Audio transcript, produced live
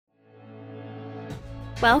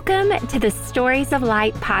Welcome to the Stories of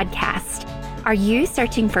Light podcast. Are you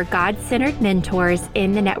searching for God-centered mentors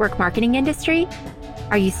in the network marketing industry?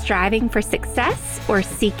 Are you striving for success or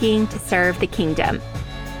seeking to serve the kingdom?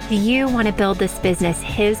 Do you want to build this business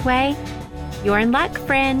His way? You're in luck,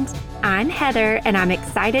 friend. I'm Heather, and I'm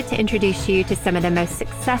excited to introduce you to some of the most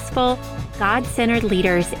successful, God-centered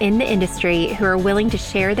leaders in the industry who are willing to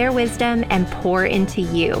share their wisdom and pour into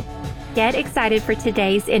you. Get excited for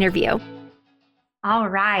today's interview. All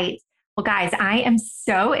right. Well, guys, I am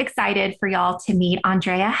so excited for y'all to meet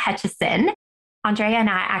Andrea Hutcheson. Andrea and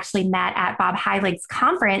I actually met at Bob Heilig's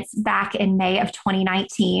conference back in May of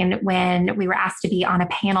 2019 when we were asked to be on a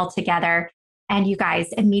panel together. And you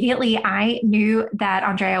guys, immediately I knew that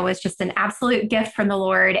Andrea was just an absolute gift from the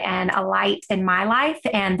Lord and a light in my life.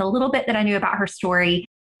 And the little bit that I knew about her story,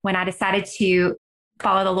 when I decided to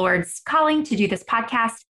follow the Lord's calling to do this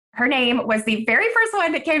podcast, her name was the very first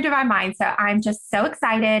one that came to my mind. So I'm just so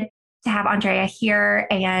excited to have Andrea here,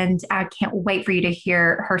 and I can't wait for you to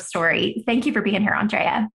hear her story. Thank you for being here,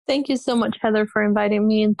 Andrea. Thank you so much, Heather, for inviting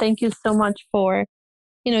me. And thank you so much for,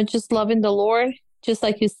 just loving the Lord. Just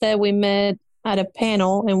like you said, we met at a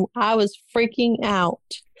panel and I was freaking out.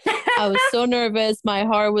 I was so nervous. My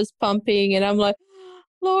heart was pumping and I'm like,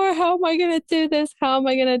 Lord, how am I going to do this? How am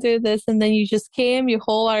I going to do this? And then you just came, you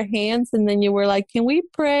hold our hands, and then you were like, can we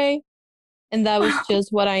pray? And that was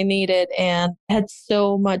just what I needed. And I had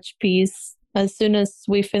so much peace. As soon as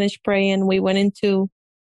we finished praying, we went into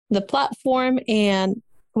the platform and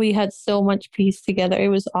we had so much peace together. It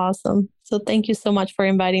was awesome. So thank you so much for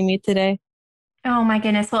inviting me today. Oh my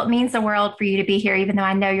goodness. Well, it means the world for you to be here, even though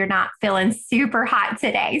I know you're not feeling super hot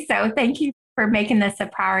today. So thank you for making this a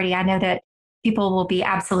priority. I know that people will be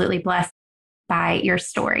absolutely blessed by your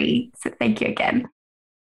story. So thank you again.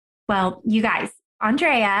 Well, you guys,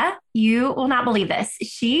 Andrea, you will not believe this.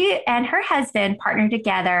 She and her husband partner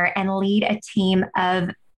together and lead a team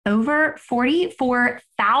of over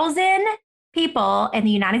 44,000 people in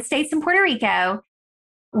the United States and Puerto Rico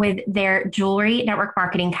with their jewelry network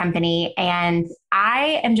marketing company. And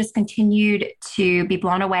I am just continued to be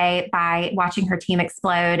blown away by watching her team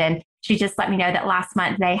explode. And she just let me know that last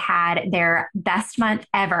month they had their best month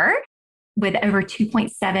ever with over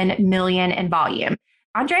 2.7 million in volume.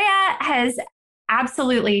 Andrea has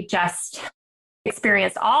absolutely just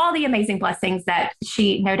experienced all the amazing blessings that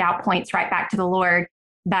she no doubt points right back to the Lord.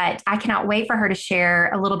 But I cannot wait for her to share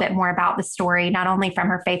a little bit more about the story, not only from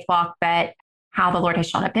her faith walk, but how the Lord has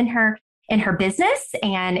shown up in her business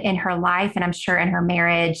and in her life, and I'm sure in her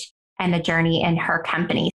marriage and the journey in her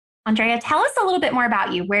company. Andrea, tell us a little bit more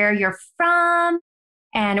about you, where you're from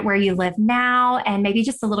and where you live now, and maybe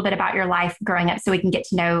just a little bit about your life growing up so we can get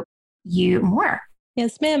to know you more.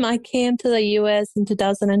 Yes, ma'am. I came to the U.S. in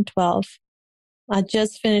 2012. I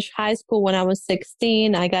just finished high school when I was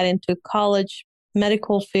 16. I got into college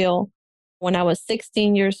medical field when I was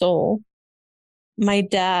 16 years old. My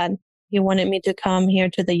dad, he wanted me to come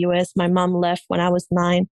here to the U.S. My mom left when I was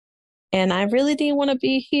 9, and I really didn't want to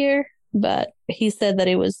be here, but he said that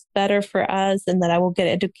it was better for us and that I will get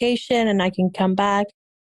education and I can come back.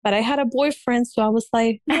 But I had a boyfriend, so I was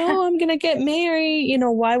like, no, I'm going to get married.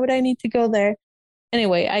 Why would I need to go there?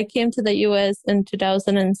 Anyway, I came to the U.S. in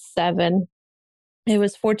 2007. It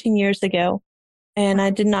was 14 years ago, and I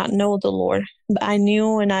did not know the Lord. But I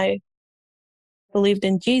knew, and I believed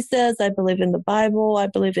in Jesus. I believed in the Bible. I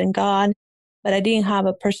believed in God, but I didn't have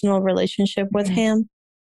a personal relationship with Him.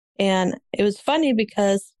 And it was funny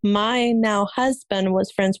because my now husband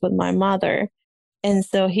was friends with my mother. And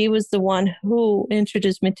so he was the one who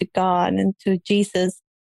introduced me to God and to Jesus.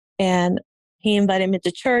 And he invited me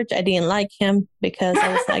to church. I didn't like him because I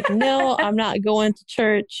was like, no, I'm not going to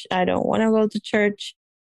church. I don't want to go to church.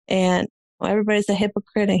 And everybody's a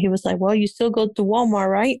hypocrite. And he was like, well, you still go to Walmart,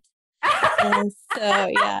 right? And so,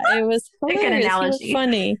 yeah, it was hilarious. It was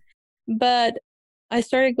funny. But I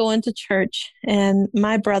started going to church, and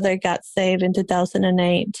my brother got saved in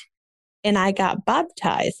 2008, and I got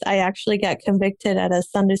baptized. I actually got convicted at a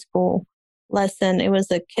Sunday school lesson. It was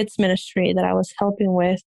a kids ministry that I was helping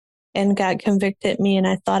with, and God convicted me, and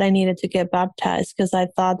I thought I needed to get baptized because I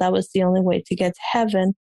thought that was the only way to get to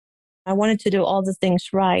heaven. I wanted to do all the things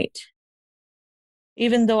right.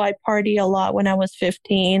 Even though I partied a lot when I was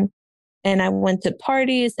 15, and I went to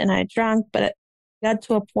parties and I drank, but it got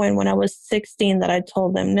to a point when I was 16 that I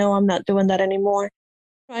told them, no, I'm not doing that anymore.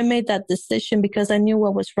 I made that decision because I knew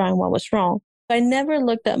what was right and what was wrong. I never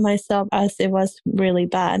looked at myself as it was really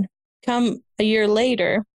bad. Come a year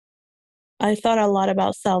later, I thought a lot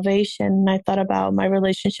about salvation. I thought about my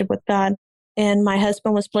relationship with God. And my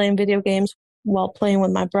husband was playing video games while playing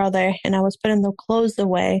with my brother, and I was putting the clothes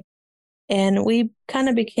away. And we kind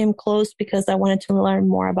of became close because I wanted to learn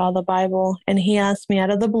more about the Bible. And he asked me out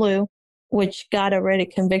of the blue, which God already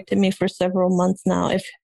convicted me for several months now, if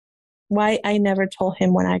why I never told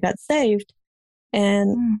him when I got saved.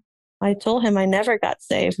 And I told him I never got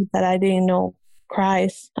saved, that I didn't know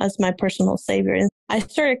Christ as my personal savior. And I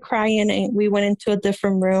started crying, and we went into a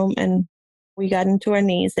different room and we got into our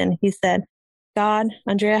knees, and he said, God,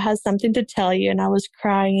 Andrea has something to tell you. And I was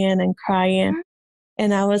crying and crying.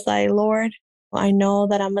 And I was like, Lord, I know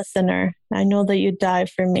that I'm a sinner. I know that you died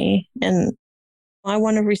for me. And I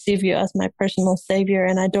want to receive you as my personal savior.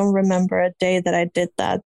 And I don't remember a day that I did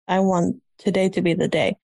that. I want today to be the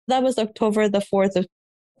day. That was October the 4th of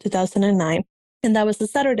 2009. And that was a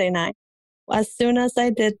Saturday night. As soon as I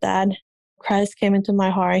did that, Christ came into my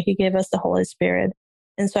heart. He gave us the Holy Spirit.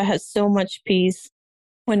 And so I had so much peace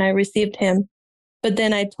when I received him. But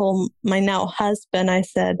then I told my now husband, I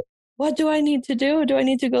said, what do I need to do? Do I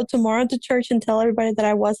need to go tomorrow to church and tell everybody that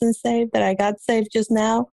I wasn't saved, that I got saved just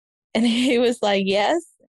now? And he was like, yes.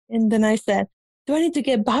 And then I said, do I need to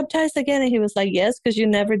get baptized again? And he was like, yes, because you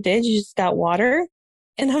never did. You just got water.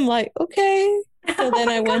 And I'm like, okay. So then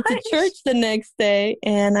I went to church the next day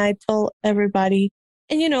and I told everybody.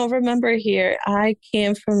 And, remember here, I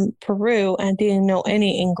came from Peru and didn't know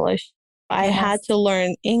any English. I had to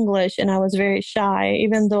learn English and I was very shy,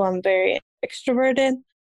 even though I'm very extroverted.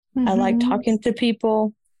 I like talking to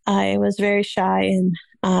people. I was very shy and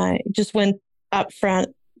I just went up front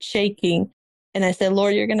shaking. And I said,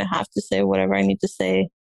 Lord, you're going to have to say whatever I need to say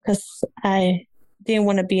because I didn't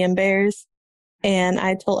want to be embarrassed. And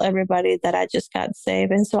I told everybody that I just got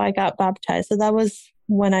saved. And so I got baptized. So that was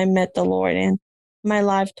when I met the Lord and my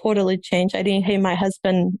life totally changed. I didn't hate my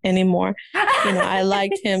husband anymore. I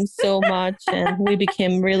liked him so much and we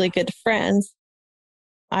became really good friends.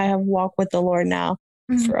 I have walked with the Lord now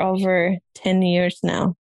for over 10 years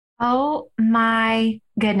now. Oh my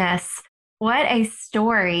goodness. What a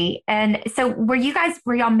story. And so were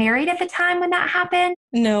y'all married at the time when that happened?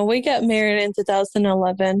 No, we got married in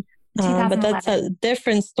 2011. But that's a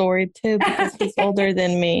different story too, because he's older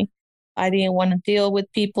than me. I didn't want to deal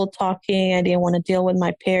with people talking. I didn't want to deal with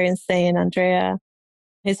my parents saying, Andrea,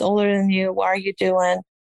 he's older than you. What are you doing?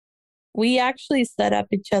 We actually set up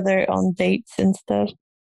each other on dates and stuff.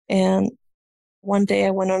 And one day I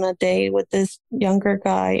went on a date with this younger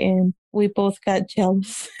guy and we both got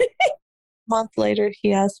jealous. A month later,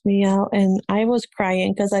 he asked me out and I was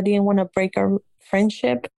crying because I didn't want to break our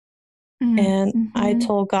friendship. And I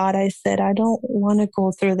told God, I said, I don't want to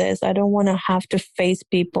go through this. I don't want to have to face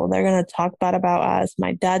people. They're going to talk bad about us.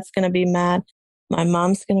 My dad's going to be mad. My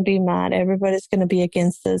mom's going to be mad. Everybody's going to be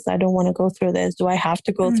against us. I don't want to go through this. Do I have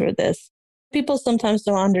to go through this? People sometimes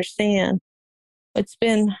don't understand. It's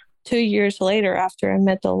been 2 years later after I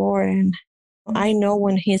met the Lord. And I know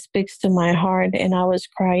when he speaks to my heart and I was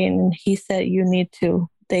crying and he said, you need to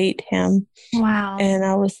date him. Wow. And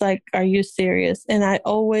I was like, are you serious? And I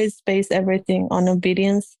always base everything on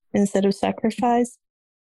obedience instead of sacrifice.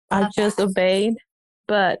 I just obeyed,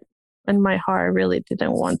 but in my heart, I really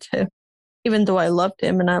didn't want to, even though I loved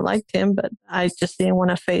him and I liked him, but I just didn't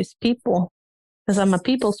want to face people because I'm a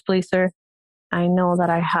people's pleaser. I know that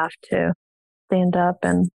I have to stand up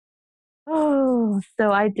and, so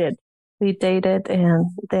I did. We dated and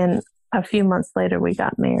then a few months later we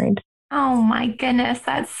got married. Oh my goodness.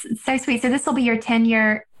 That's so sweet. So this will be your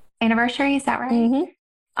 10-year anniversary. Is that right? Mm-hmm.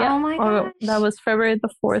 Yep. Oh my gosh. That was February the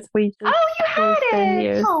 4th. You had it.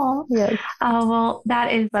 Years. Oh. Yes. Oh, well,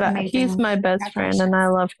 that is amazing. He's my best friend and I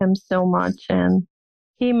love him so much and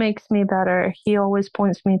he makes me better. He always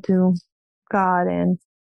points me to God and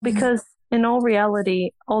because in all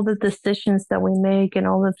reality, all the decisions that we make and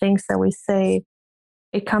all the things that we say,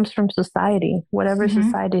 it comes from society, whatever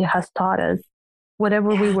society has taught us, whatever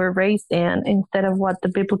we were raised in, instead of what the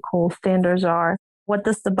biblical standards are. What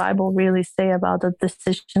does the Bible really say about the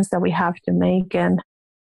decisions that we have to make? And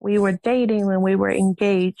we were dating when we were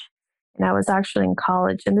engaged, and I was actually in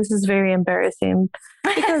college. And this is very embarrassing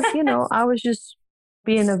because, I was just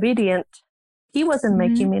being obedient. He wasn't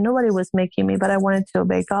making me, nobody was making me, but I wanted to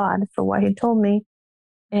obey God for what he told me.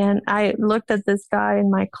 And I looked at this guy in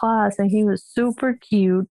my class and he was super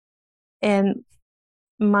cute. And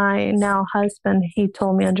my now husband, he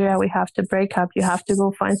told me, Andrea, we have to break up. You have to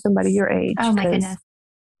go find somebody your age. Oh my goodness.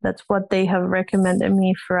 That's what they have recommended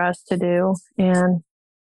me for us to do. And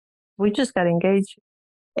we just got engaged.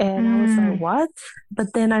 And I was like, what?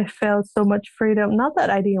 But then I felt so much freedom. Not that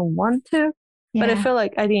I didn't want to, but I felt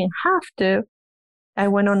like I didn't have to. I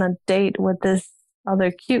went on a date with this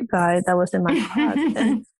other cute guy that was in my class.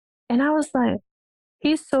 And I was like,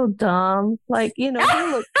 he's so dumb. Like, he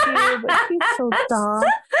looks cute, but he's so dumb.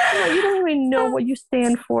 I'm like, you don't even know what you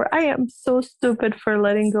stand for. I am so stupid for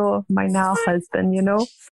letting go of my now husband.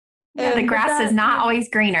 Yeah, the But grass is not always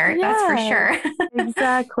greener. That's for yeah, sure.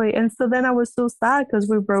 exactly. And so then I was so sad because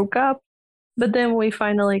we broke up. But then we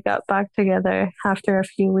finally got back together after a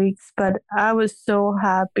few weeks. But I was so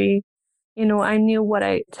happy. I knew what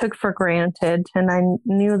I took for granted and I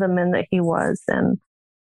knew the man that he was. And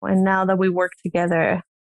now that we work together,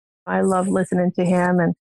 I love listening to him.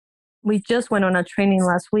 And we just went on a training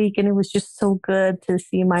last week and it was just so good to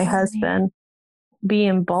see my husband be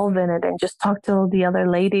involved in it and just talk to all the other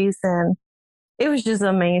ladies. And it was just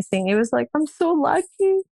amazing. It was like, I'm so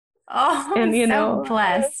lucky. Oh, And, I'm so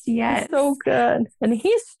blessed. it's Yes. so good. And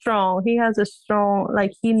he's strong. He has a strong,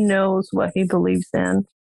 like, he knows what he believes in.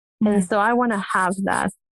 And so I want to have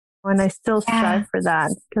that. And I still strive Yeah. for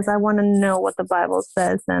that because I want to know what the Bible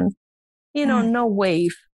says and, no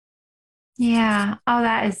wave. Yeah. Oh,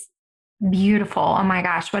 that is beautiful. Oh my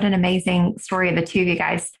gosh. What an amazing story of the two of you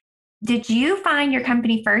guys. Did you find your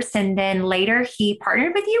company first and then later he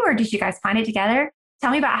partnered with you, or did you guys find it together?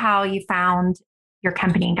 Tell me about how you found your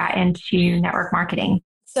company and got into network marketing.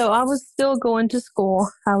 So I was still going to school.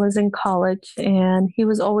 I was in college and he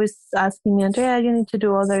was always asking me, Andrea, you need to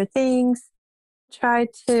do other things. Try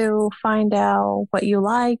to find out what you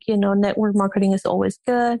like. Network marketing is always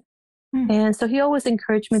good. And so he always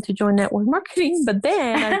encouraged me to join network marketing. But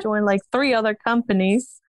then I joined like 3 other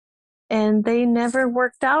companies and they never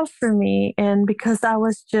worked out for me. And because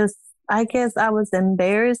I guess I was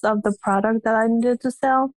embarrassed of the product that I needed to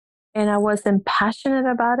sell and I wasn't passionate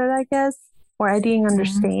about it, I guess, or I didn't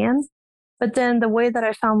understand. But then the way that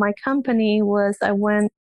I found my company was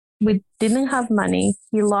we didn't have money.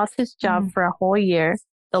 He lost his job for a whole year.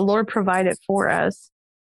 The Lord provided for us.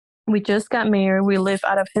 We just got married. We live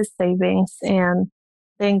out of his savings. And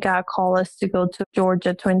then God called us to go to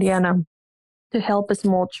Georgia, to Indiana to help a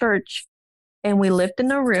small church. And we lived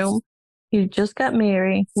in a room. He just got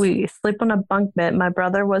married. We slept on a bunk bed. My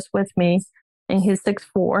brother was with me and he's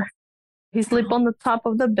 6'4". He slept on the top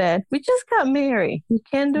of the bed. We just got married. We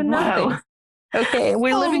can't do nothing. Okay,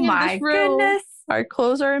 we're living in this room. Goodness. Our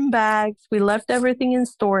clothes are in bags. We left everything in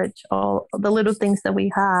storage, all the little things that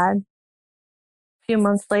we had. A few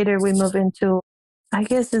months later, we moved into, I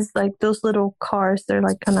guess it's like those little cars. They're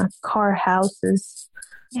like kind of car houses.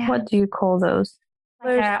 Yeah. What do you call those?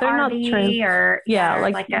 Like they're not trailers.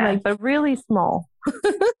 Or but really small.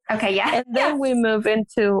 Okay, yeah. And then we moved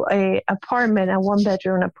into a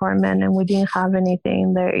 1-bedroom apartment, and we didn't have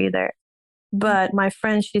anything there either. But my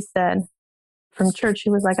friend, she said from church, she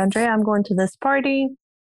was like, Andrea, I'm going to this party.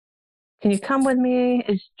 Can you come with me?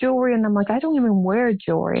 It's jewelry. And I'm like, I don't even wear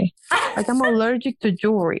jewelry. Like, I'm allergic to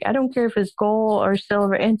jewelry. I don't care if it's gold or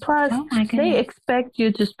silver. And plus, they expect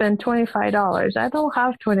you to spend $25. I don't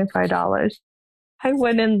have $25. I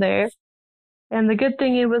went in there. And the good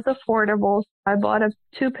thing, it was affordable. I bought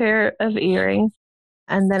 2 pair of earrings.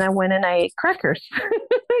 And then I went and I ate crackers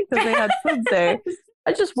because they had food there.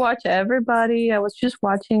 I just watched everybody. I was just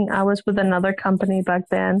watching. I was with another company back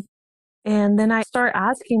then. And then I started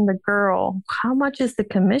asking the girl, how much is the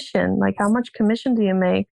commission? Like, how much commission do you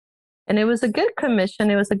make? And it was a good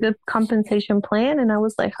commission. It was a good compensation plan. And I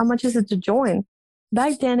was like, how much is it to join?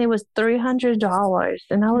 Back then it was $300.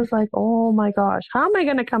 And I was like, oh my gosh, how am I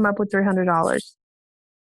going to come up with $300?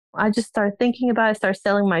 I just started thinking about it. I started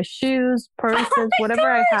selling my shoes, purses,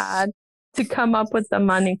 whatever I had to come up with the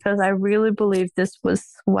money because I really believed this was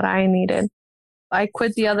what I needed. I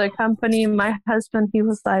quit the other company. My husband, he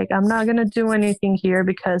was like, I'm not going to do anything here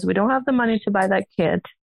because we don't have the money to buy that kit.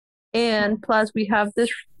 And plus we have this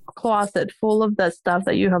closet full of that stuff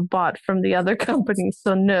that you have bought from the other company.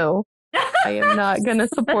 So no, I am not going to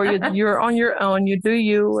support you. You're on your own. You do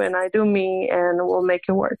you and I do me and we'll make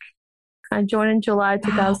it work. I joined in July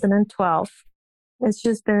 2012. It's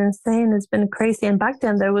just been insane. It's been crazy. And back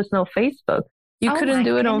then there was no Facebook. You couldn't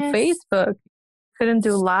do it on Facebook. Couldn't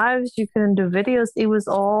do lives, you couldn't do videos. It was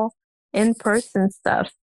all in-person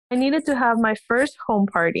stuff. I needed to have my first home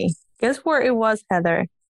party. Guess where it was, Heather?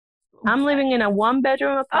 I'm living in a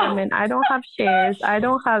 1-bedroom apartment. I don't have chairs. I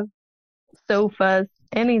don't have sofas,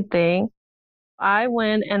 anything. I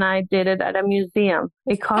went and I did it at a museum.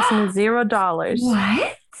 It cost me $0.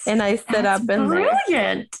 What? And I set up in there.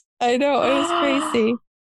 Brilliant. I know, it was crazy.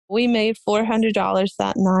 We made $400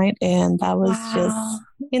 that night, and that was just,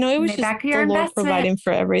 it was just the Lord providing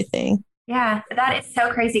for everything. Yeah, that is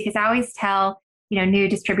so crazy because I always tell, new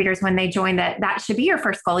distributors when they join that should be your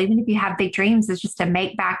first goal, even if you have big dreams, is just to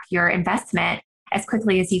make back your investment as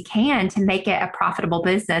quickly as you can to make it a profitable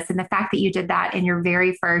business. And the fact that you did that in your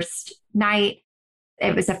very first night,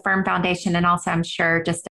 it was a firm foundation. And also, I'm sure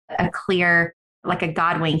just a clear, like a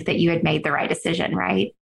God wink that you had made the right decision,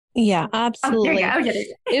 right? Yeah, Oh, there you go. absolutely. Oh, there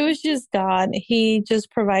you go. It was just God. He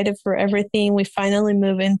just provided for everything. We finally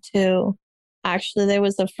moved into, actually, there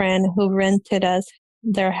was a friend who rented us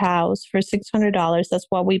their house for $600. That's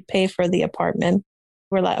what we pay for the apartment.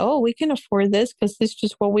 We're like, oh, we can afford this because it's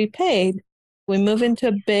just what we paid. We move into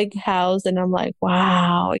a big house, and I'm like,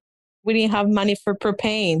 wow, we didn't have money for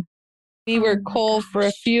propane. We Oh were my cold for a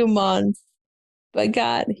gosh. few months, but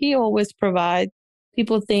God, He always provides.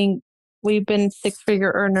 People think we've been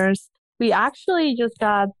six-figure earners. We actually just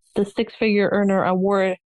got the six-figure earner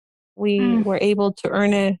award. We Mm. were able to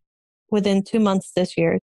earn it within 2 months this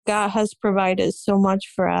year. God has provided so much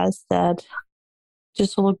for us that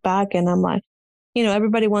just look back and I'm like,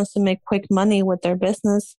 everybody wants to make quick money with their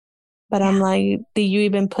business. But I'm Yeah. like, do you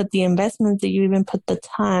even put the investment? Do you even put the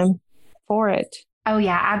time for it? Oh,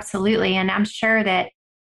 yeah, absolutely. And I'm sure that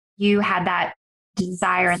you had that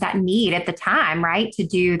desire, that need at the time, right, to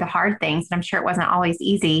do the hard things. And I'm sure it wasn't always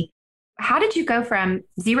easy. How did you go from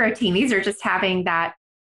zero team? These are just having that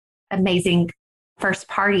amazing first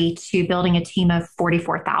party to building a team of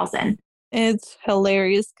 44,000. It's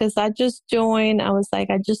hilarious because I just joined. I was like,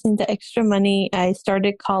 I just need the extra money. I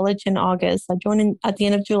started college in August. I joined at the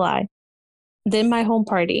end of July. Did my home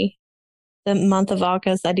party. The month of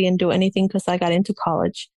August, I didn't do anything because I got into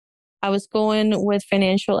college. I was going with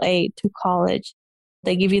financial aid to college.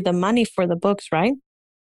 They give you the money for the books, right?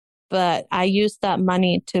 But I used that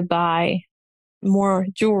money to buy more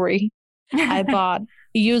jewelry. I bought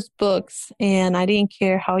used books and I didn't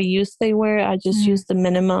care how used they were. I just Mm. used the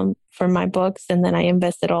minimum for my books and then I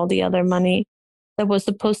invested all the other money that was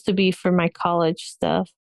supposed to be for my college stuff.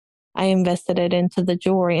 I invested it into the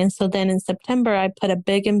jewelry. And so then in September, I put a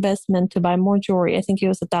big investment to buy more jewelry. I think it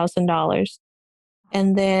was $1,000.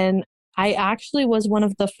 And then I actually was one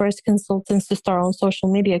of the first consultants to start on social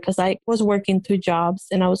media because I was working two jobs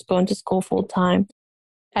and I was going to school full time.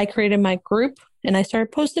 I created my group and I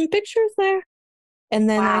started posting pictures there. And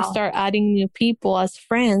then I Wow. start adding new people as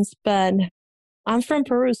friends. But I'm from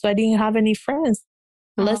Peru, so I didn't have any friends.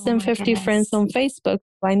 Less Oh than my 50 friends goodness. on Facebook.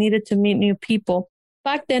 I needed to meet new people.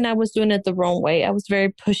 Back then, I was doing it the wrong way. I was very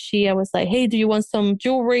pushy. I was like, hey, do you want some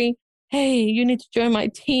jewelry? Hey, you need to join my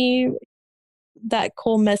team. That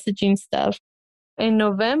cold messaging stuff. In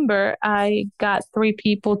November, I got three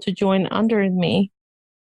people to join under me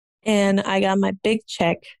and I got my big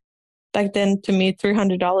check. Back then, to me,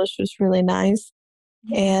 $300 was really nice.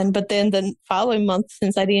 Yeah. But then the following month,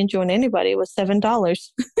 since I didn't join anybody, it was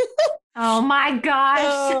 $7. Oh my gosh.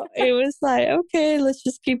 So it was like, okay, let's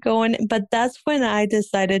just keep going. But that's when I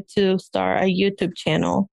decided to start a YouTube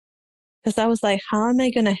channel because I was like, how am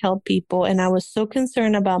I going to help people? And I was so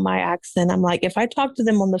concerned about my accent. I'm like, if I talk to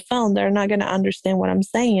them on the phone, they're not going to understand what I'm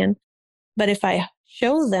saying. But if I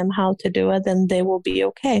show them how to do it, then they will be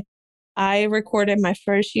okay. I recorded my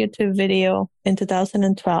first YouTube video in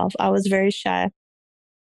 2012. I was very shy.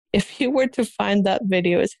 If you were to find that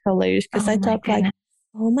video, it's hilarious because Oh I my talk like, goodness.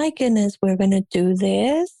 oh my goodness, we're going to do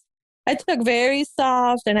this. I talk very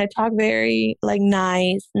soft and I talk very like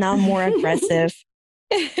nice, now more aggressive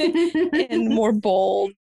and more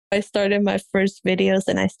bold. I started my first videos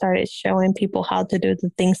and I started showing people how to do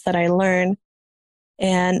the things that I learned.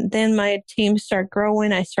 And then my team started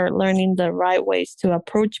growing. I started learning the right ways to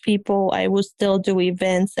approach people. I will still do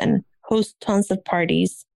events and host tons of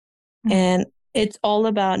parties. And it's all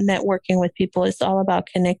about networking with people. It's all about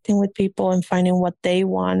connecting with people and finding what they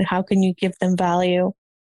want. How can you give them value?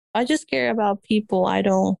 I just care about people. I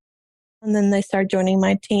don't. And then they start joining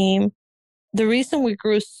my team. The reason we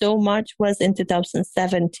grew so much was in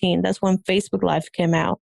 2017. That's when Facebook Live came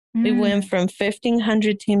out. We went Mm. from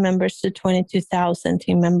 1,500 team members to 22,000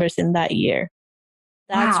 team members in that year.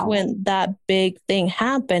 That's Wow. when that big thing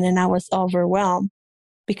happened. And I was overwhelmed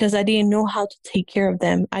because I didn't know how to take care of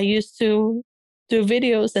them. I used to do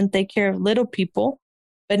videos and take care of little people,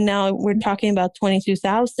 but now we're talking about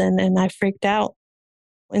 22,000 and I freaked out.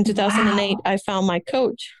 In 2008, Wow. I found my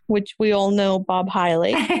coach, which we all know, Bob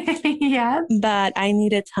Hiley, Yeah. but I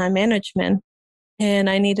needed time management and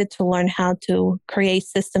I needed to learn how to create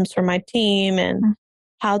systems for my team and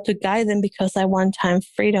how to guide them because I want time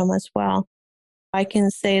freedom as well. I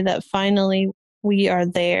can say that finally we are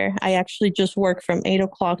there. I actually just work from 8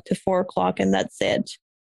 o'clock to 4 o'clock and that's it.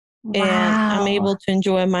 And I'm Wow. able to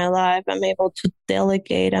enjoy my life. I'm able to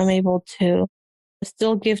delegate. I'm able to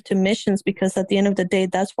still give to missions because at the end of the day,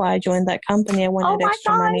 that's why I joined that company. I Oh wanted my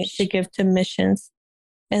extra money to gosh. give to missions.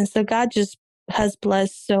 And so God just has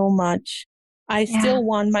blessed so much. I Yeah. still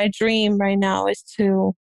want my dream right now is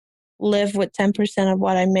to live with 10% of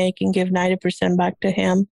what I make and give 90% back to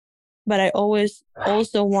him. But I always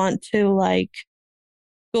also want to like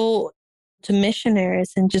go to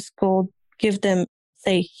missionaries and just go give them,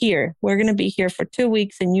 say, here, we're going to be here for 2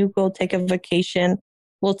 weeks and you go take a vacation.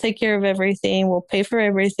 We'll take care of everything. We'll pay for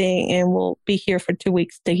everything and we'll be here for 2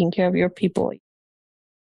 weeks taking care of your people.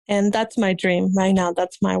 And that's my dream right now.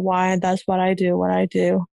 That's my why. That's what I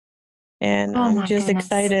do. And Oh I'm my just goodness.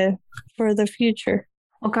 excited for the future.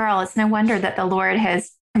 Well, girl, it's no wonder that the Lord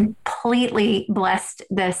has completely blessed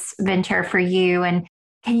this venture for you. And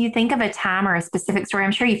can you think of a time or a specific story?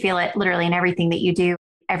 I'm sure you feel it literally in everything that you do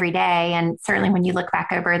every day. And certainly when you look back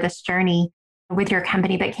over this journey with your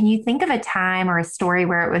company, but can you think of a time or a story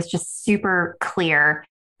where it was just super clear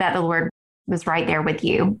that the Lord was right there with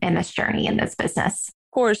you in this journey, in this business?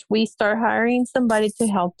 Of course, we start hiring somebody to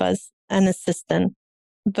help us, an assistant,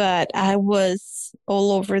 but I was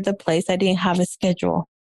all over the place. I didn't have a schedule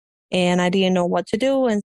and I didn't know what to do.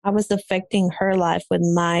 And I was affecting her life with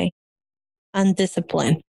my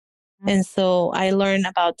undiscipline. And so I learned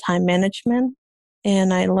about time management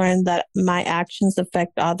and I learned that my actions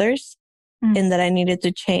affect others and that I needed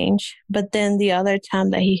to change. But then the other time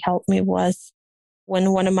that he helped me was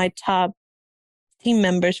when one of my top team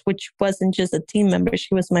members, which wasn't just a team member,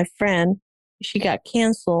 she was my friend, she got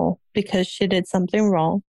canceled because she did something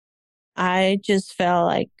wrong. I just felt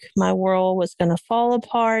like my world was going to fall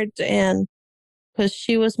apart. And because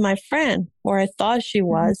she was my friend, or I thought she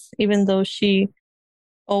was, even though she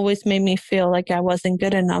always made me feel like I wasn't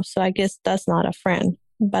good enough. So I guess that's not a friend,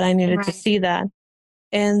 but I needed to see that.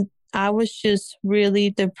 And I was just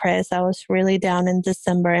really depressed. I was really down in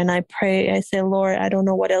December and I pray, I say, Lord, I don't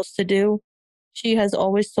know what else to do. She has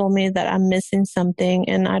always told me that I'm missing something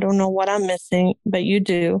and I don't know what I'm missing, but you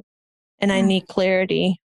do. And I need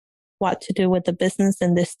clarity what to do with the business.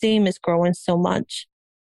 And this team is growing so much.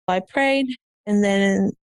 I prayed and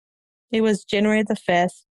then it was January the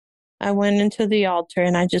 5th. I went into the altar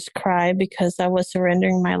and I just cried because I was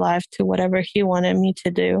surrendering my life to whatever he wanted me to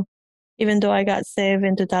do. Even though I got saved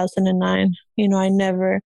in 2009, I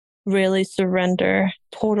never really surrendered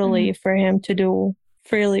totally for him to do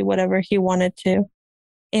freely whatever he wanted to.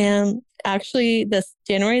 And actually, this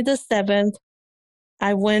January the 7th,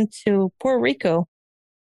 I went to Puerto Rico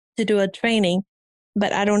to do a training.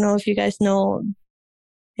 But I don't know if you guys know,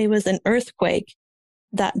 it was an earthquake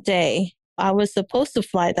that day. I was supposed to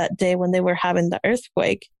fly that day when they were having the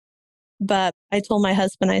earthquake. But I told my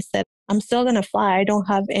husband, I said, I'm still going to fly. I don't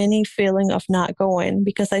have any feeling of not going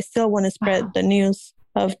because I still want to spread the news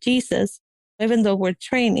of Jesus. Even though we're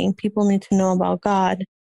training, people need to know about God.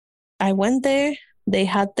 I went there. They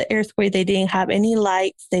had the earthquake. They didn't have any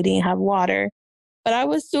lights. They didn't have water. But I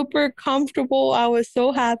was super comfortable. I was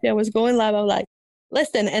so happy. I was going live. I was like,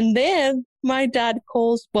 listen. And then my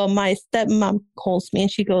my stepmom calls me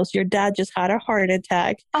and she goes, your dad just had a heart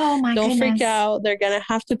attack. Oh my Don't goodness. freak out. They're going to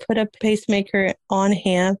have to put a pacemaker on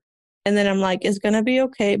him. And then I'm like, it's going to be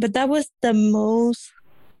okay. But that was the most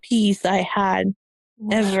peace I had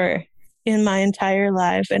ever in my entire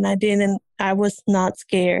life. And I was not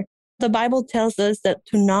scared. The Bible tells us that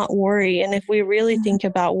to not worry. And if we really think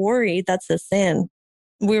about worry, that's a sin.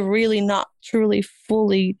 We're really not truly,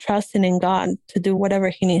 fully trusting in God to do whatever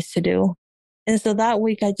he needs to do. And so that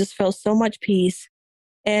week, I just felt so much peace.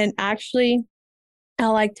 And actually, I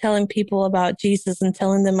like telling people about Jesus and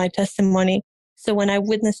telling them my testimony. So when I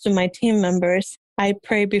witness to my team members, I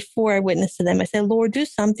pray before I witness to them. I say, Lord, do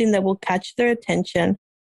something that will catch their attention.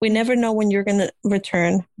 We never know when you're going to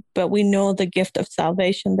return, but we know the gift of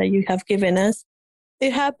salvation that you have given us.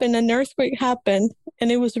 It happened, an earthquake happened,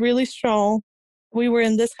 and it was really strong. We were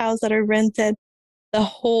in this house that I rented. The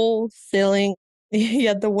whole ceiling,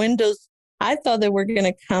 the windows, I thought they were going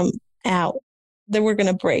to come out. They were going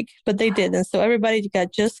to break, but they didn't. So everybody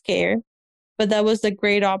got just scared. But that was a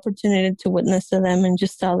great opportunity to witness to them and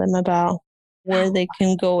just tell them about where they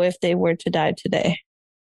can go if they were to die today.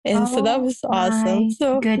 And so that was awesome.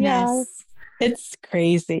 So yeah, it's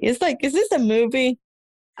crazy. It's like, is this a movie?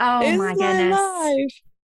 Oh This my is my goodness.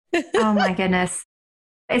 life. Oh my goodness.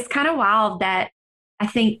 It's kind of wild that I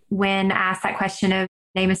think when asked that question of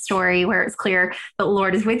name a story where it's clear the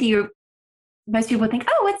Lord is with you, most people think,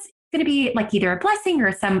 oh, it's going to be like either a blessing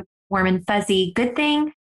or some warm and fuzzy good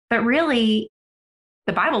thing. But really,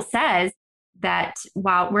 the Bible says that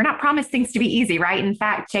while we're not promised things to be easy, right? In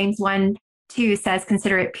fact, James 1:2 says,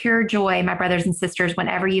 consider it pure joy, my brothers and sisters,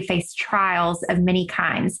 whenever you face trials of many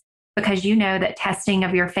kinds, because you know that testing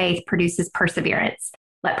of your faith produces perseverance.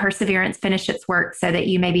 Let perseverance finish its work so that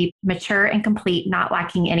you may be mature and complete, not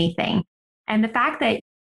lacking anything. And the fact that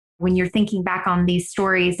when you're thinking back on these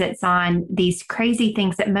stories, it's on these crazy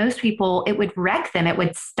things that most people, it would wreck them. It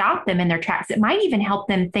would stop them in their tracks. It might even help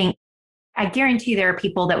them think. I guarantee there are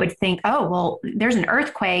people that would think, oh, well, there's an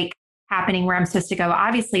earthquake happening where I'm supposed to go.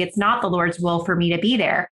 Obviously, it's not the Lord's will for me to be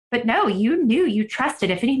there. But no, you knew, you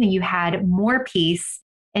trusted. If anything, you had more peace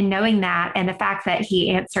in knowing that. And the fact that he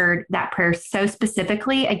answered that prayer so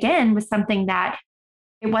specifically, again, was something that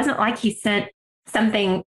it wasn't like he sent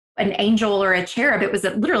something, an angel or a cherub. It was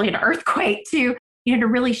literally an earthquake to, to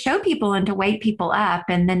really show people and to wake people up.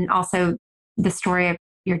 And then also the story of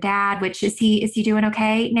your dad, which is he doing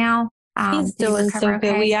okay now? He's Did he doing so recover good.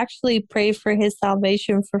 okay? We actually prayed for his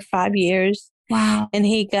salvation for 5 years. Wow. And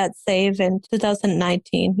he got saved in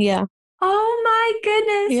 2019. Yeah. Oh my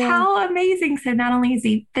goodness. Yeah. How amazing. So not only has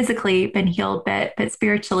he physically been healed, but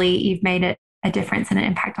spiritually you've made a difference and an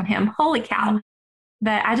impact on him. Holy cow.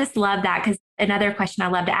 But I just love that, because another question I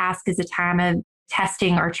love to ask is a time of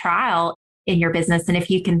testing or trial in your business. And if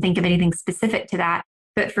you can think of anything specific to that.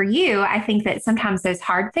 But for you, I think that sometimes those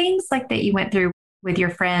hard things like that you went through with your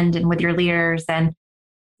friend and with your leaders, and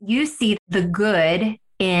you see the good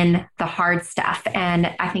in the hard stuff.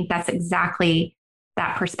 And I think that's exactly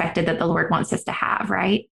that perspective that the Lord wants us to have,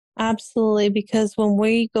 right? Absolutely. Because when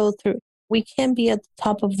we go through, we can be at the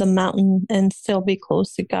top of the mountain and still be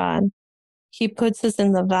close to God. He puts us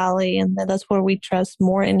in the valley, and that's where we trust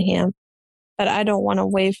more in him. But I don't want to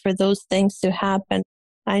wait for those things to happen.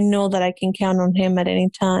 I know that I can count on him at any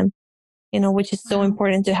time, which is so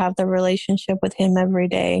important to have the relationship with him every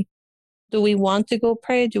day. Do we want to go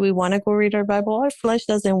pray? Do we want to go read our Bible? Our flesh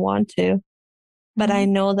doesn't want to. But I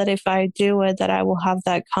know that if I do it, that I will have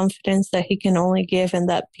that confidence that he can only give and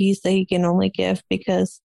that peace that he can only give,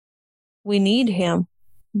 because we need him.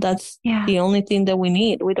 That's the only thing that we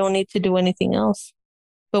need. We don't need to do anything else,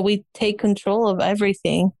 but we take control of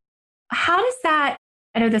everything. How does that,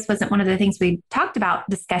 I know this wasn't one of the things we talked about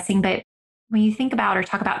discussing, but when you think about or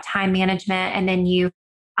talk about time management, and then you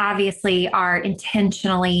obviously are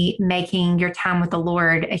intentionally making your time with the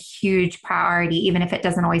Lord a huge priority, even if it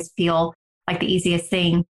doesn't always feel like the easiest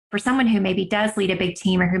thing, for someone who maybe does lead a big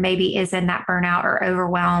team or who maybe is in that burnout or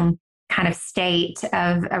overwhelmed kind of state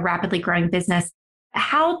of a rapidly growing business,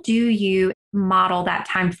 how do you model that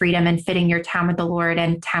time freedom and fitting your time with the Lord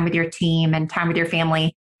and time with your team and time with your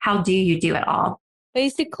family? How do you do it all?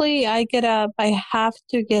 Basically, I get up. I have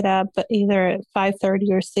to get up either at 5:30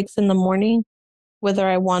 or 6 in the morning, whether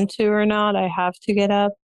I want to or not. I have to get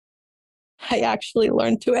up. I actually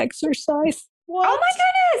learned to exercise. What? Oh my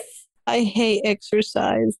goodness. I hate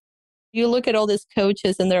exercise. You look at all these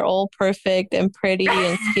coaches and they're all perfect and pretty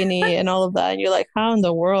and skinny and all of that. And you're like, how in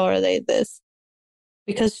the world are they this?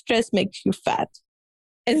 Because stress makes you fat.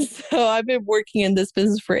 And so I've been working in this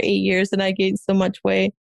business for 8 years and I gained so much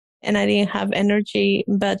weight and I didn't have energy.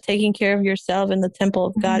 But taking care of yourself in the temple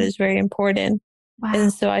of God is very important. Wow.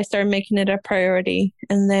 And so I started making it a priority.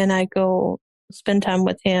 And then I go spend time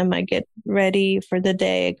with him. I get ready for the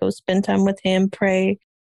day. I go spend time with him, pray,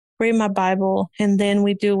 read my Bible. And then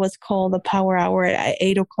we do what's called the power hour at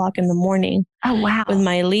 8 o'clock in the morning. Oh, wow. With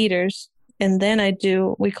my leaders. And then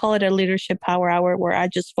we call it a leadership power hour, where I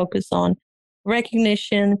just focus on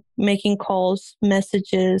recognition, making calls,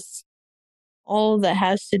 messages, all that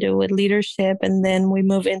has to do with leadership. And then we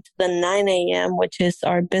move into the 9 a.m., which is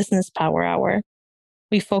our business power hour.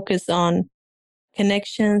 We focus on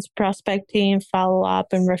connections, prospecting,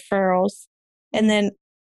 follow-up, and referrals. And then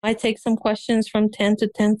I take some questions from 10 to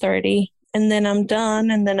 10:30, and then I'm done.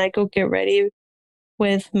 And then I go get ready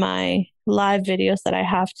with my live videos that I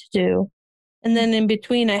have to do. And then in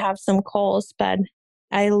between, I have some calls, but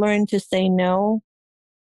I learned to say no.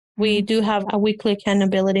 We do have a weekly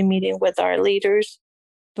accountability meeting with our leaders,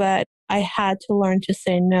 but I had to learn to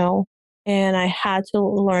say no. And I had to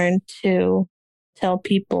learn to tell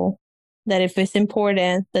people that if it's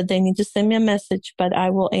important, that they need to send me a message, but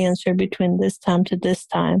I will answer between this time to this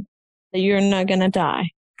time, that you're not going to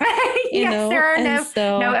die. Yes, there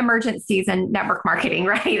are no emergencies in network marketing,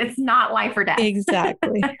 right? It's not life or death.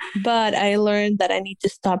 Exactly. But I learned that I need to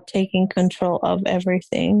stop taking control of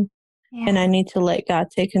everything. Yeah. And I need to let God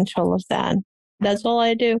take control of that. That's all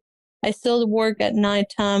I do. I still work at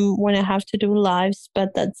nighttime when I have to do lives,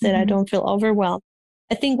 but that's it. I don't feel overwhelmed.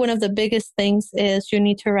 I think one of the biggest things is you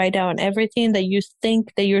need to write down everything that you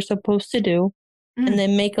think that you're supposed to do, and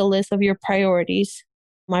then make a list of your priorities.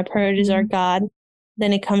 My priorities are God.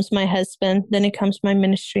 Then it comes my husband. Then it comes my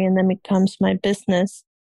ministry. And then it comes my business.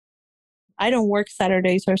 I don't work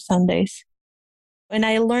Saturdays or Sundays. And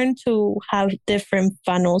I learned to have different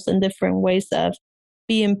funnels and different ways of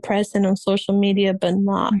being present on social media, but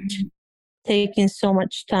not taking so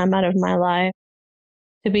much time out of my life.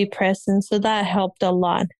 to be present. So that helped a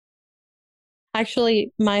lot.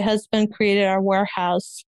 Actually, my husband created our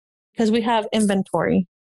warehouse because we have inventory.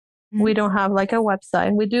 Mm-hmm. We don't have like a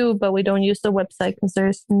website. We do, but we don't use the website because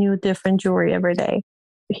there's new different jewelry every day.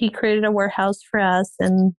 He created a warehouse for us,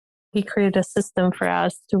 and he created a system for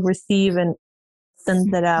us to receive and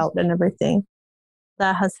send it out and everything.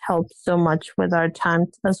 That has helped so much with our time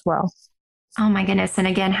as well. Oh my goodness. And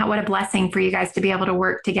again, what a blessing for you guys to be able to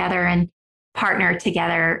work together and partner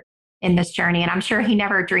together in this journey. And I'm sure he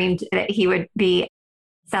never dreamed that he would be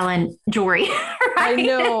selling jewelry. Right? I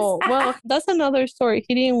know. Well, that's another story.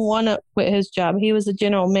 He didn't want to quit his job. He was a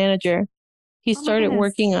general manager. He started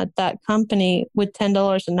working at that company with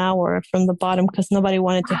 $10 an hour from the bottom because nobody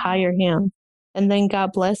wanted to hire him. And then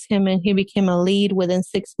God bless him and he became a lead within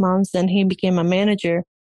 6 months and he became a manager.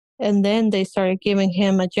 And then they started giving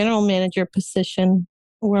him a general manager position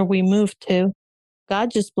where we moved to.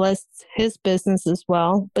 God just blessed his business as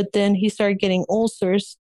well. But then he started getting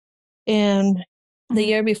ulcers. And the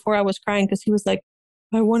year before I was crying because he was like,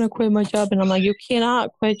 I want to quit my job. And I'm like, you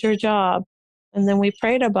cannot quit your job. And then we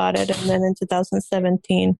prayed about it. And then in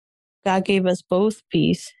 2017, God gave us both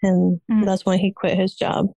peace. And that's when he quit his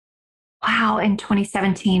job. Wow. In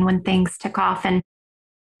 2017, when things took off, and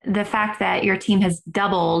the fact that your team has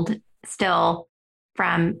doubled still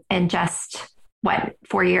from in just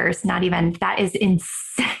 4 years, not even, that is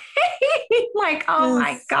insane. Like, oh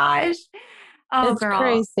my gosh. Oh, it's girl.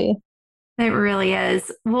 Crazy. It really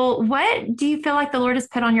is. Well, what do you feel like the Lord has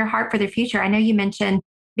put on your heart for the future? I know you mentioned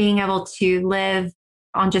being able to live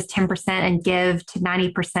on just 10% and give to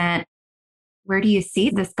 90%. Where do you see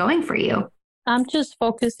this going for you? I'm just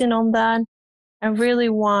focusing on that. I really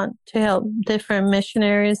want to help different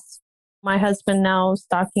missionaries. My husband now is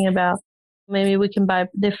talking about maybe we can buy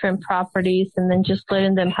different properties and then just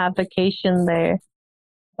letting them have vacation there,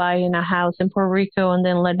 buying a house in Puerto Rico and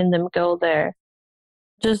then letting them go there.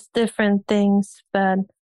 Just different things. But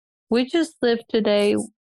we just live today.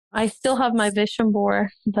 I still have my vision board,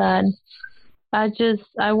 but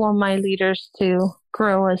I want my leaders to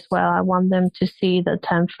grow as well. I want them to see the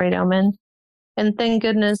 10 freedom. And thank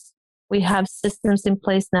goodness we have systems in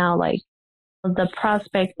place now, like the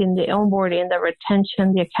prospecting, the onboarding, the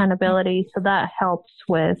retention, the accountability. So that helps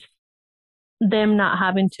with them not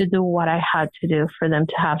having to do what I had to do for them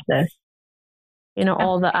to have this. You know,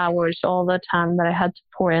 all the hours, all the time that I had to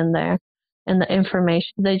pour in there and the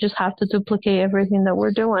information. They just have to duplicate everything that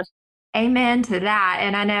we're doing. Amen to that.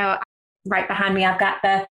 And I know right behind me, I've got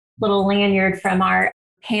the little lanyard from our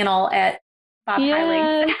panel at Bob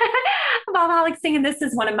Heilig's. Bob Heilig's singing. This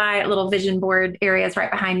is one of my little vision board areas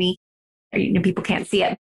right behind me. You know, people can't see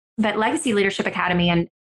it. But Legacy Leadership Academy and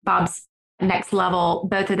Bob's Next Level,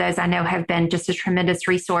 both of those I know have been just a tremendous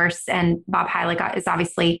resource. And Bob Heilig is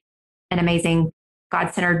obviously an amazing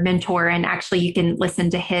God-centered mentor. And actually, you can listen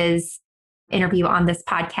to his interview on this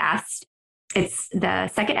podcast. It's the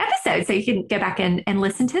second episode. So you can go back and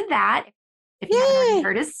listen to that if you haven't already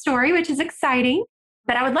heard his story, which is exciting.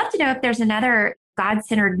 But I would love to know if there's another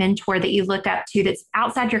God-centered mentor that you look up to that's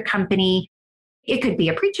outside your company. It could be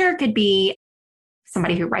a preacher, it could be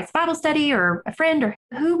somebody who writes Bible study or a friend, or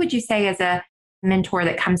who would you say is a mentor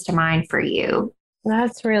that comes to mind for you?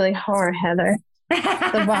 That's really hard, Heather.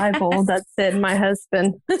 The Bible, that's it, my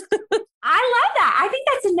husband. I love that. I think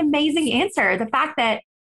that's an amazing answer. The fact that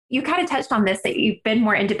you kind of touched on this, that you've been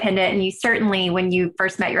more independent, and you certainly, when you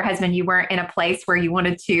first met your husband, you weren't in a place where you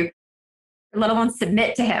wanted to, let alone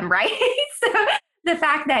submit to him, right? So the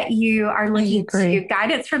fact that you are looking to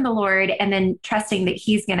guidance from the Lord and then trusting that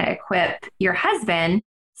he's going to equip your husband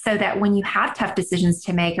so that when you have tough decisions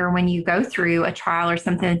to make, or when you go through a trial or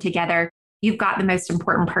something together, you've got the most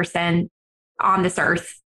important person on this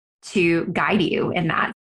earth to guide you in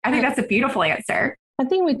that. I think that's a beautiful answer. I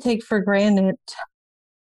think we take for granted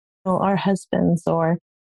our husbands or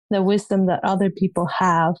the wisdom that other people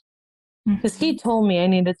have. Because he told me I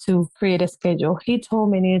needed to create a schedule. He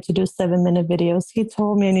told me I needed to do 7-minute videos. He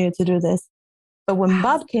told me I needed to do this. But when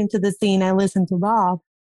Bob came to the scene, I listened to Bob.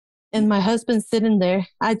 And my husband's sitting there.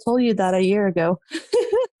 I told you that a year ago.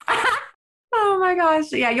 Oh my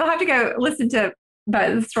gosh. Yeah, you'll have to go listen to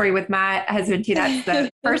the story with my husband too. That's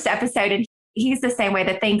the first episode. And he's the same way.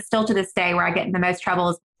 The thing still to this day where I get in the most trouble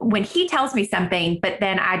is when he tells me something, but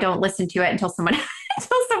then I don't listen to it until someone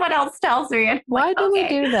else tells me. And why do we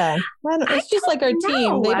do that? It's just like our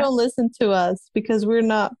team. They don't listen to us because we're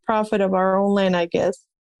not prophet of our own land, I guess.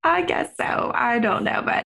 I guess so. I don't know,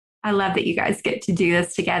 but I love that you guys get to do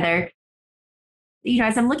this together. You know,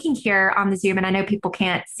 as I'm looking here on the Zoom, and I know people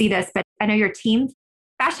can't see this, but I know your team,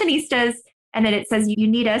 fashionistas, And then it says you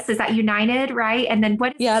need us. Is that United, right? And then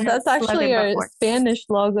what is Yeah, the that's actually slogan our before? Spanish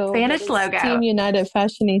logo, but Spanish it's logo. Team United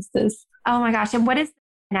Fashionistas. Oh my gosh. And what is,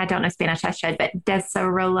 and I don't know Spanish, I should, but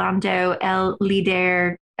Desarrollando el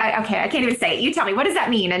líder. Okay, I can't even say it. You tell me, what does that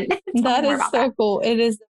mean? And tell me That more is about that. so cool. It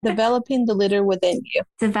is developing the leader within you.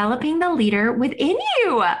 Developing the leader within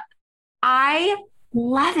you. I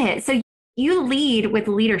love it. So you lead with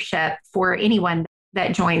leadership for anyone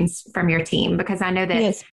that joins from your team, because I know that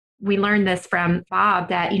Yes, we learned this from Bob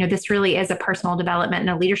that, this really is a personal development and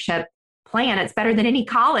a leadership plan. It's better than any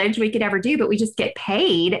college we could ever do, but we just get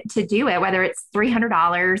paid to do it, whether it's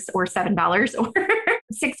 $300 or $7 or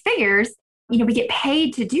six figures. We get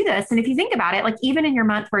paid to do this. And if you think about it, like even in your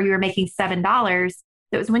month where you were making $7,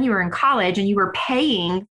 that was when you were in college and you were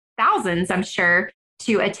paying thousands, I'm sure,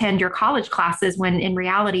 to attend your college classes, when in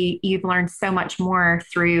reality, you've learned so much more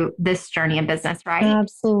through this journey in business, right?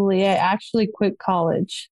 absolutely. I actually quit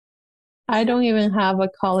college. I don't even have a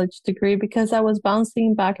college degree because I was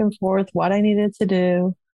bouncing back and forth what I needed to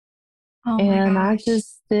do. Oh my And I gosh.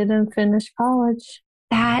 just didn't finish college.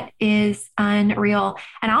 That is unreal.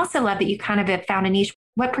 And I also love that you kind of have found a niche.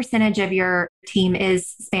 What percentage of your team is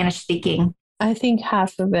Spanish speaking? I think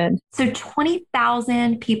half of it. So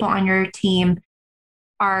 20,000 people on your team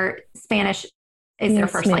are Spanish is their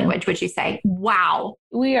Yes, first ma'am. language, would you say? Wow.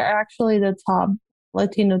 We are actually the top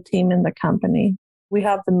Latino team in the company. We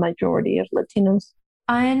have the majority of Latinos.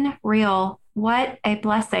 Unreal. What a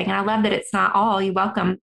blessing. And I love that it's not all. You welcome,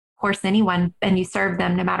 of course, anyone and you serve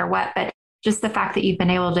them no matter what. But just the fact that you've been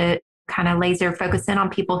able to kind of laser focus in on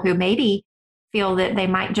people who maybe feel that they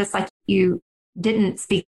might, just like you didn't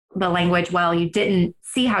speak the language well, you didn't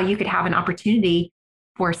see how you could have an opportunity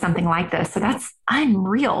for something like this. So that's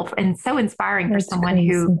unreal and so inspiring for That's someone crazy.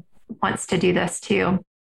 who wants to do this too.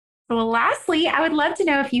 Well, lastly, I would love to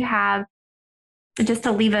know if you have, just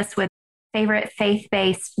to leave us with, favorite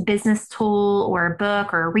faith-based business tool or a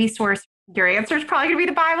book or a resource. Your answer is probably going to be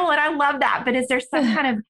the Bible, and I love that. But is there some kind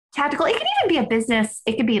of tactical? It could even be a business.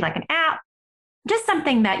 It could be like an app, just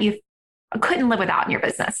something that you couldn't live without in your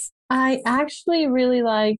business. I actually really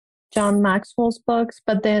like John Maxwell's books,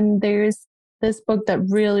 but then there's this book that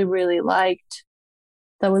really liked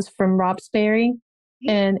that was from Rob Sperry,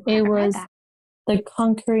 and I it haven't read was that. the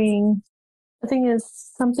conquering. I think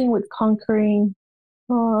it's something with conquering.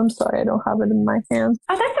 Oh, I'm sorry, I don't have it in my hand.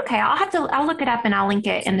 Oh, that's okay. I'll look it up and I'll link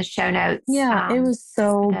it in the show notes. Yeah, it was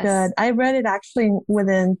so good. I read it actually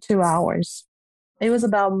within 2 hours. It was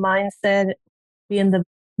about mindset, being the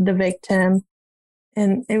victim,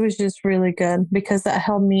 and it was just really good because that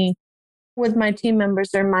helped me with my team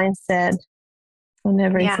members, their mindset and Yeah,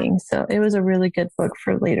 everything. So it was a really good book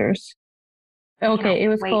for leaders. I can't Okay, it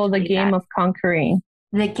was wait called to The read Game that. of Conquering.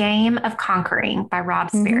 The Game of Conquering by Rob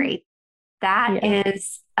Mm-hmm. Sperry. That Yeah.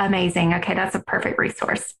 is amazing. Okay, that's a perfect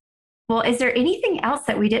resource. Well, is there anything else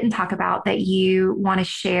that we didn't talk about that you want to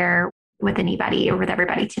share with anybody or with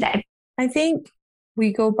everybody today? I think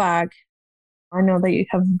we go back. I know that you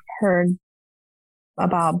have heard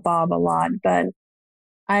about Bob a lot, but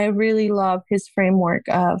I really love his framework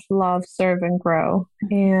of love, serve, and grow.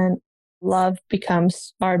 And love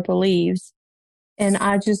becomes our beliefs. And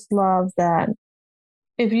I just love that.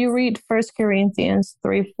 If you read 1 Corinthians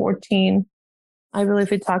 3:14, I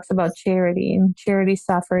believe it talks about charity, and charity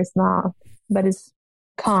suffers not, but is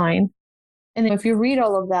kind. And if you read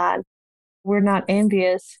all of that, we're not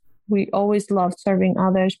envious. We always love serving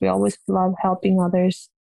others. We always love helping others.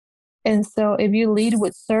 And so if you lead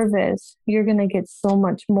with service, you're going to get so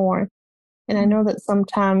much more. And I know that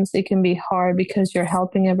sometimes it can be hard because you're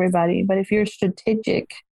helping everybody, but if you're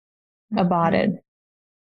strategic about it,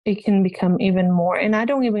 it can become even more. And I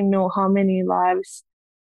don't even know how many lives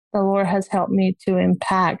the Lord has helped me to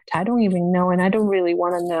impact. I don't even know, and I don't really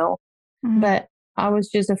want to know. Mm-hmm. But I was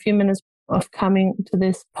just a few minutes of coming to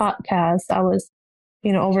this podcast. I was,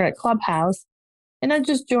 over at Clubhouse, and I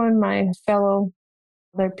just joined my fellow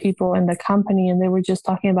other people in the company, and they were just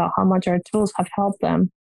talking about how much our tools have helped them.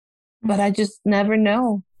 But I just never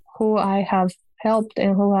know who I have helped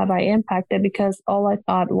and who have I impacted, because all I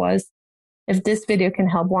thought was, if this video can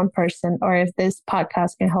help one person, or if this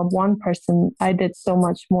podcast can help one person, I did so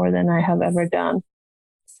much more than I have ever done.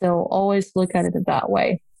 So always look at it that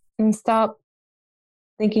way and stop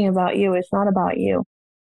thinking about you. It's not about you.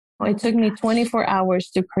 It took me 24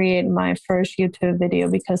 hours to create my first YouTube video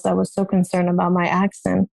because I was so concerned about my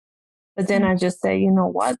accent. But then I just say, you know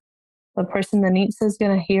what? The person that needs it is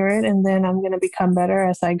going to hear it, and then I'm going to become better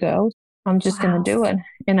as I go. I'm just going to do it.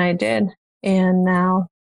 And I did. And now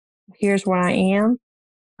here's where I am.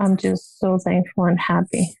 I'm just so thankful and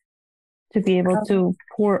happy to be able to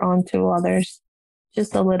pour onto others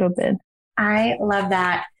just a little bit. I love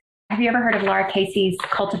that. Have you ever heard of Laura Casey's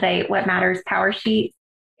Cultivate What Matters Power Sheet?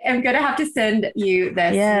 I'm going to have to send you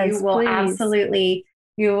this. Yes, You will please. absolutely,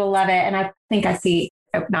 you will love it. And I think I see,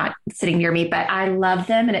 not sitting near me, but I love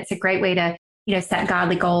them. And it's a great way to, set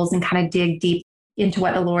godly goals and kind of dig deep into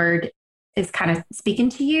what the Lord is kind of speaking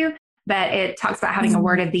to you. But it talks about having a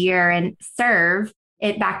word of the year and serve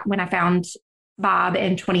it back when I found Bob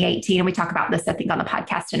in 2018. And we talk about this, I think, on the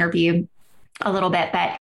podcast interview a little bit,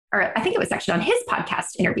 or I think it was actually on his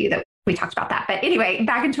podcast interview that we talked about that. But anyway,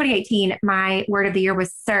 back in 2018, my word of the year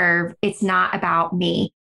was serve. It's not about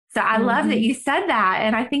me. So I love that you said that.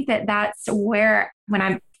 And I think that that's where, when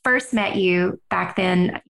I first met you back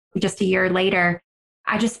then, just a year later,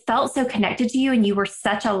 I just felt so connected to you and you were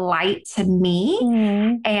such a light to me.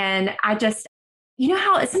 And I just,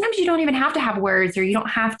 how sometimes you don't even have to have words or you don't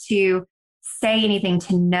have to say anything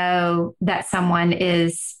to know that someone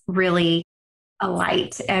is really a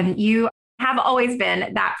light. And you have always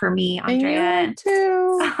been that for me, Andrea. And you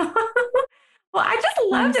too. Well, I just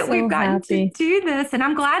love that we've gotten to do this. And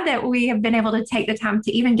I'm glad that we have been able to take the time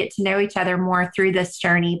to even get to know each other more through this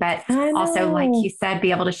journey. But also, like you said,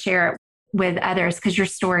 be able to share it with others because your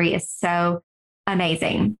story is so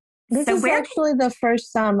amazing. This is actually the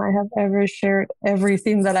first time I have ever shared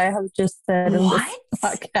everything that I have just said in this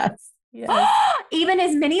podcast. Yes. Even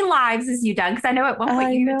as many lives as you've done. Because I know at one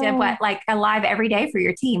point you did like a live every day for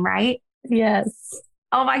your team, right? Yes.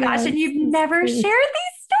 Oh my gosh. And you've never shared these stories.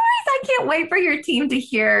 I can't wait for your team to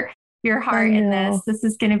hear your heart in this. This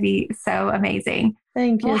is going to be so amazing.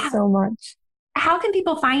 Thank you so much. How can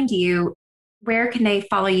people find you? Where can they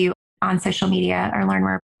follow you on social media or learn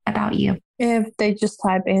more about you? If they just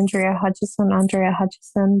type Andrea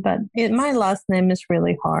Hutcheson, but my last name is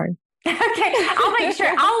really hard. Okay. I'll make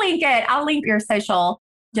sure. I'll link it. I'll link your social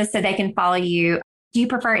just so they can follow you. Do you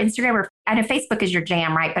prefer Instagram or I know Facebook is your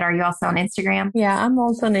jam, right? But are you also on Instagram? Yeah, I'm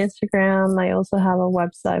also on Instagram. I also have a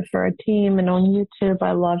website for a team and on YouTube.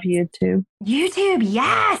 I love YouTube. YouTube.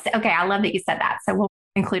 Yes. Okay. I love that you said that. So we'll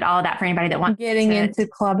include all of that for anybody that wants getting into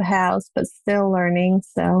Clubhouse, but still learning.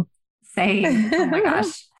 So same. Oh my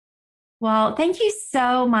gosh. Well, thank you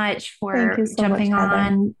so much for jumping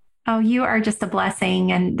on. Oh, you are just a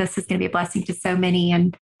blessing. And this is going to be a blessing to so many.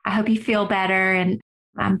 And I hope you feel better. And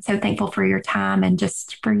I'm so thankful for your time and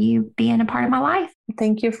just for you being a part of my life.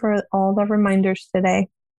 Thank you for all the reminders today.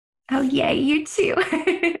 Oh, yeah, you too.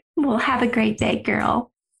 Well, have a great day,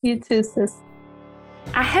 girl. You too, sis.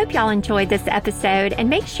 I hope y'all enjoyed this episode and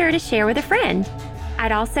make sure to share with a friend.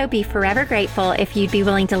 I'd also be forever grateful if you'd be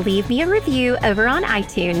willing to leave me a review over on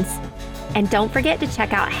iTunes. And don't forget to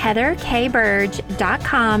check out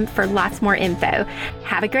heatherkburge.com for lots more info.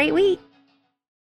 Have a great week.